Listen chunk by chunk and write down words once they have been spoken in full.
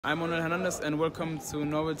I'm Manuel Hernandez and welcome to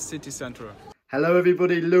Norwich City Central. Hello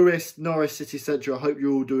everybody, Lewis, Norwich City Central. I hope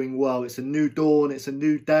you're all doing well. It's a new dawn, it's a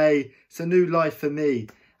new day, it's a new life for me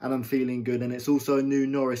and I'm feeling good, and it's also a new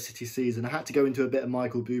Norwich City season. I had to go into a bit of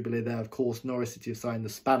Michael Bublé there. Of course, Norwich City have signed the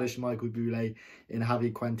Spanish Michael Bublé in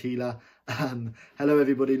Javi Quintela. Hello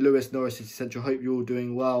everybody, Lewis, Norwich City Central. Hope you're all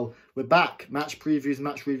doing well. We're back. Match previews,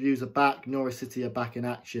 match reviews are back. Norwich City are back in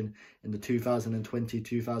action in the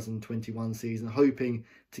 2020-2021 season, hoping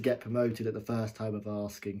to get promoted at the first time of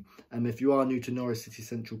asking. If you are new to Norwich City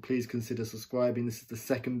Central, please consider subscribing. This is the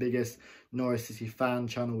second biggest Norwich City fan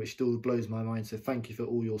channel, which still blows my mind. So thank you for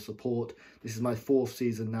all your support. This is my 4th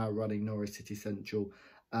season now running Norwich City Central.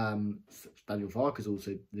 Daniel Farker's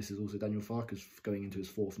this is also Daniel Farker's going into his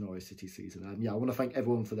 4th Norwich City season. Yeah, I want to thank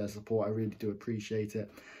everyone for their support. I really do appreciate it.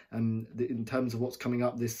 In terms of what's coming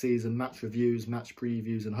up this season, match reviews, match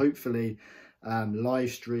previews, and hopefully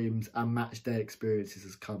live streams and match day experiences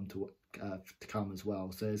has come to come as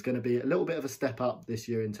well. So it's going to be a little bit of a step up this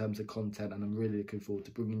year in terms of content, and I'm really looking forward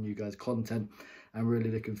to bringing you guys content. I'm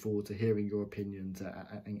really looking forward to hearing your opinions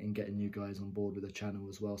and getting you guys on board with the channel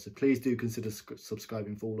as well. So please do consider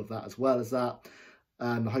subscribing for all of that. As well as that,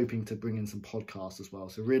 hoping to bring in some podcasts as well.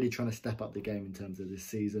 So really trying to step up the game in terms of this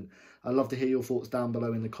season. I'd love to hear your thoughts down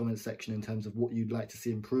below in the comments section in terms of what you'd like to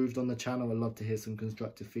see improved on the channel. I'd love to hear some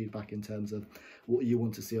constructive feedback in terms of what you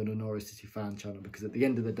want to see on a Norwich City fan channel, because at the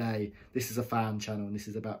end of the day, this is a fan channel and this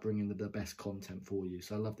is about bringing the best content for you.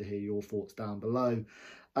 So I'd love to hear your thoughts down below.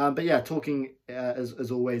 But yeah, talking as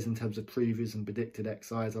always in terms of previews and predicted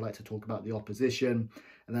XIs, I like to talk about the opposition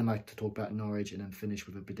and then like to talk about Norwich and then finish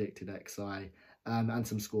with a predicted XI. And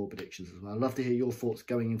some score predictions as well. I'd love to hear your thoughts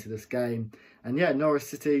going into this game. And yeah, Norwich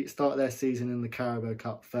City start their season in the Carabao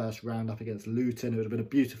Cup first round up against Luton. It would have been a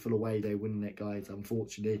beautiful away day, wouldn't it, guys?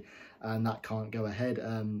 Unfortunately, and that can't go ahead.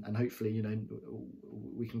 And hopefully, you know,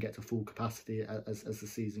 we can get to full capacity as the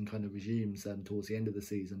season kind of resumes towards the end of the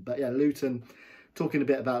season. But yeah, Luton. Talking a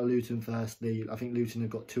bit about Luton firstly, I think Luton have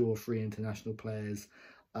got 2 or 3 international players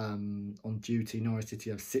on duty. Norwich City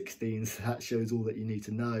have 16, so that shows all that you need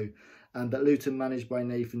to know. But Luton, managed by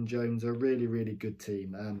Nathan Jones, are a really, really good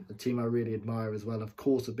team. A team I really admire as well. Of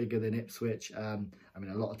course, are bigger than Ipswich. I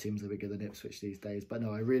mean, a lot of teams are bigger than Ipswich these days. But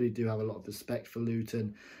no, I really do have a lot of respect for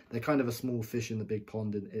Luton. They're kind of a small fish in the big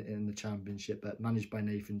pond in the Championship, but managed by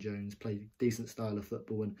Nathan Jones, play a decent style of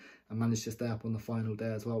football and managed to stay up on the final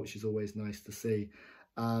day as well, which is always nice to see.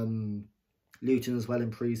 Luton as well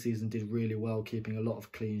in pre-season did really well, keeping a lot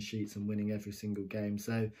of clean sheets and winning every single game.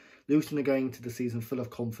 So Luton are going into the season full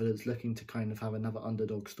of confidence, looking to kind of have another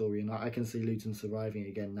underdog story. And I can see Luton surviving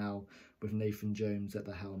again now with Nathan Jones at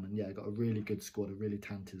the helm. And yeah, got a really good squad, a really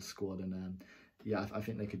talented squad. And yeah, I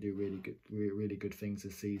think they could do really good things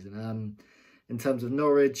this season. In terms of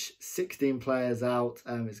Norwich, 16 players out.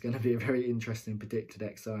 It's going to be a very interesting predicted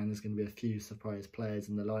XI, and there's going to be a few surprise players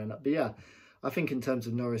in the lineup. But yeah, I think in terms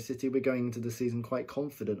of Norwich City, we're going into the season quite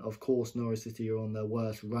confident. Of course, Norwich City are on their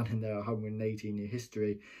worst run in their 118-year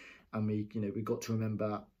history, and we've got to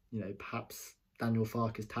remember, perhaps Daniel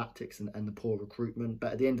Farker's tactics and the poor recruitment.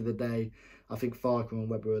 But at the end of the day, I think Farker and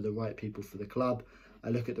Webber are the right people for the club. I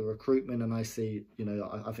look at the recruitment and I see,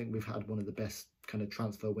 I think we've had one of the best kind of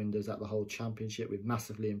transfer windows at the whole Championship. We've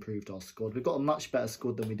massively improved our squad. We've got a much better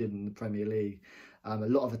squad than we did in the Premier League. A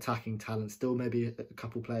lot of attacking talent, still maybe a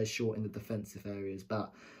couple players short in the defensive areas,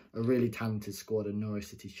 but a really talented squad, and Norwich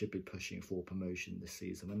City should be pushing for promotion this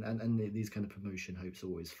season. And these kind of promotion hopes are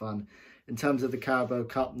always fun. In terms of the Carabao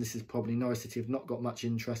Cup, this is probably Norwich City have not got much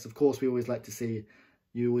interest. Of course, you always like to see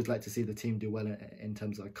the team do well in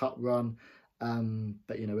terms of a cup run.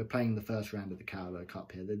 But we're playing the first round of the Carabao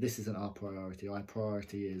Cup here. This isn't our priority. Our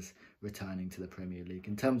priority is returning to the Premier League.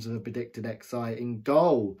 In terms of a predicted XI, in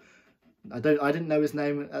goal, I didn't know his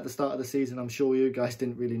name at the start of the season. I'm sure you guys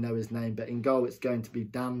didn't really know his name, but in goal it's going to be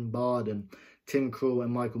Dan Barden. Tim Krul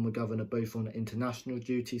and Michael McGovern are both on international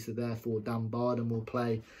duty, so therefore Dan Barden will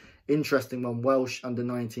play. Interesting one. Welsh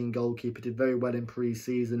under-19 goalkeeper, did very well in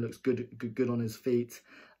pre-season, looks good on his feet.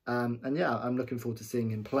 And yeah, I'm looking forward to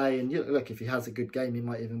seeing him play. And look, if he has a good game, he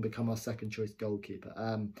might even become our second choice goalkeeper.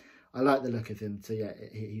 I like the look of him, so yeah,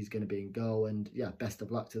 he's going to be in goal. And yeah, best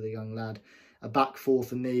of luck to the young lad. A back four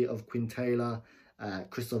for me of Quintela,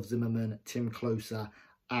 Christoph Zimmerman, Tim Closer,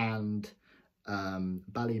 and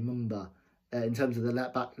Bali Mumba. In terms of the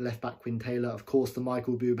left back Quintela, of course, the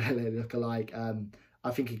Michael Bublé look-alike.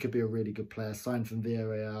 I think he could be a really good player. Signed from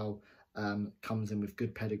Villarreal, comes in with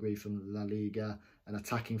good pedigree from La Liga. An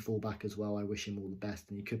attacking fullback as well. I wish him all the best,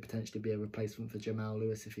 and he could potentially be a replacement for Jamal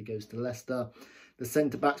Lewis if he goes to Leicester. The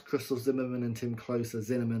centre-backs, Christoph Zimmerman and Tim Closer.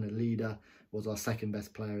 Zimmerman, a leader, was our second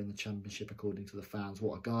best player in the Championship according to the fans.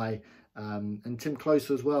 What a guy. And Tim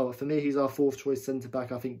Closer as well. For me, he's our fourth choice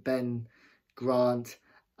centre-back. I think Ben, Grant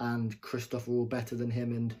and Christoph are all better than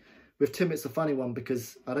him. And with Tim, it's a funny one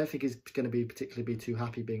because I don't think he's going to be particularly too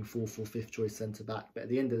happy being fourth or fifth choice centre-back. But at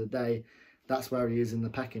the end of the day, that's where he is in the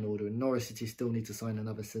pecking order. And Norwich City still need to sign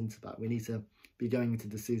another centre-back. We need to be going into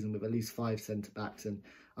the season with at least 5 centre-backs. And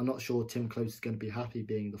I'm not sure Tim Close is going to be happy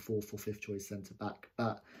being the fourth or fifth choice centre-back.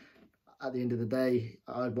 But at the end of the day,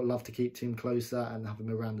 I would love to keep Tim Closer and have him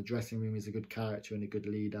around the dressing room. He's a good character and a good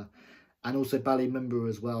leader. And also Ballymember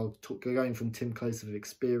as well, going from Tim Closer with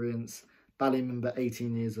experience. Ballymember,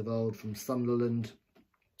 18 years of old, from Sunderland.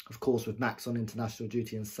 Of course, with Max on international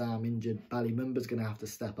duty and Sam injured, Ballymember's going to have to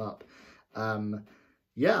step up.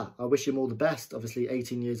 Yeah, I wish him all the best. Obviously,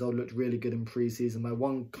 18 years old, looked really good in pre-season. My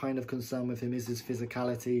one kind of concern with him is his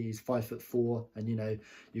physicality. He's 5'4", and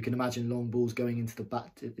you can imagine long balls going into the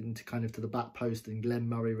back, to the back post, and Glenn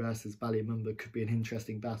Murray versus Ballymember could be an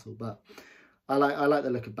interesting battle. But I like the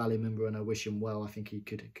look of Ballymember, and I wish him well. I think he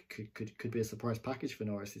could be a surprise package for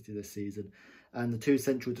Norwich City this season. And the 2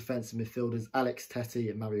 central defensive midfielders, Alex Tettey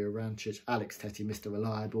and Mario Rancic. Alex Tettey, Mr.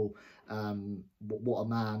 Reliable. What a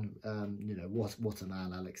man. What a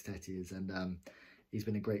man Alex Tettey is. And he's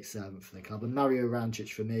been a great servant for the club. And Mario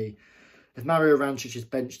Rancic, for me, if Mario Rancic is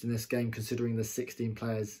benched in this game, considering there's 16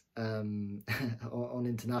 players on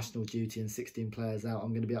international duty and 16 players out,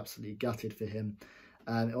 I'm going to be absolutely gutted for him.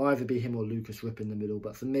 It'll either be him or Lucas Rupp in the middle.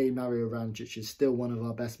 But for me, Mario Rancic is still one of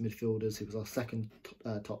our best midfielders. He was our second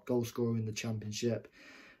top goal scorer in the Championship.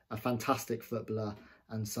 A fantastic footballer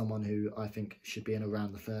and someone who I think should be in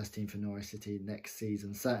around the first team for Norwich City next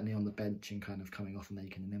season. Certainly on the bench and kind of coming off and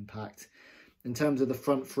making an impact. In terms of the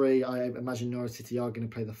front three, I imagine Norwich City are going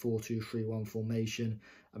to play the 4-2-3-1 formation.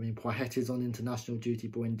 I mean, Poihet is on international duty.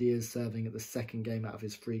 Buendia is serving at the second game out of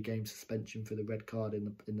his 3-game suspension for the red card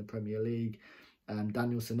in the Premier League.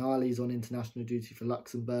 Daniel Sonali is on international duty for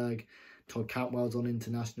Luxembourg. Todd Cantwell's on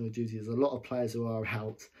international duty. There's a lot of players who are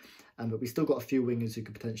out, but we still got a few wingers who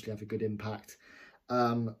could potentially have a good impact.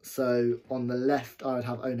 So on the left, I would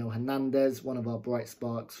have Onel Hernandez, one of our bright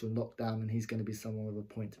sparks from lockdown, and he's going to be someone with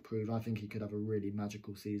a point to prove. I think he could have a really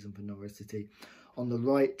magical season for Norwich City. On the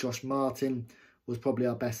right, Josh Martin was probably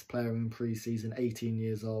our best player in pre-season, 18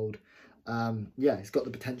 years old. Yeah, he's got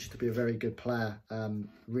the potential to be a very good player.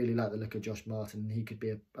 Really like the look of Josh Martin. He could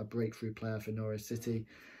be a breakthrough player for Norwich City.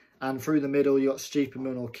 And through the middle, you got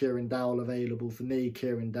Stiepermann or Kieran Dowell available. For me,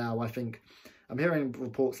 Kieran Dowell, I think, I'm hearing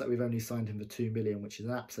reports that we've only signed him for $2 million, which is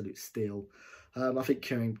an absolute steal. I think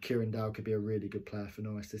Kieran Dowell could be a really good player for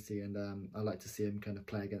Norwich City, and I'd like to see him kind of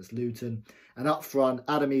play against Luton. And up front,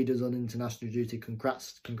 Adam Eder's on international duty.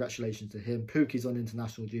 Congratulations to him. Pookie's on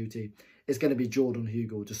international duty. It's going to be Jordan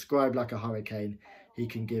Hugill, described like a hurricane. He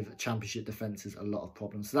can give Championship defences a lot of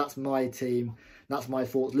problems. So that's my team. That's my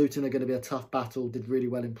thoughts. Luton are going to be a tough battle. Did really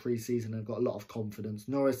well in pre-season and got a lot of confidence.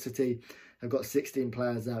 Norwich City have got 16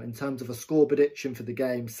 players out. In terms of a score prediction for the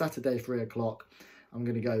game, Saturday 3 o'clock, I'm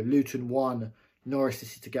going to go Luton 1, Norwich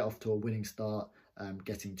City to get off to a winning start,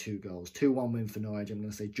 getting 2 goals. 2-1 win for Norwich. I'm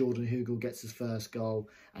going to say Jordan Hugill gets his first goal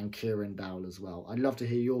and Kieran Dowell as well. I'd love to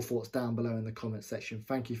hear your thoughts down below in the comment section.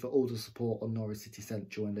 Thank you for all the support on Norwich City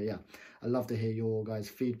Central. And yeah, I'd love to hear your guys'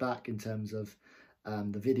 feedback in terms of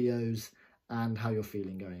the videos and how you're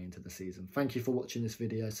feeling going into the season. Thank you for watching this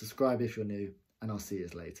video. Subscribe if you're new, and I'll see you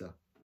later.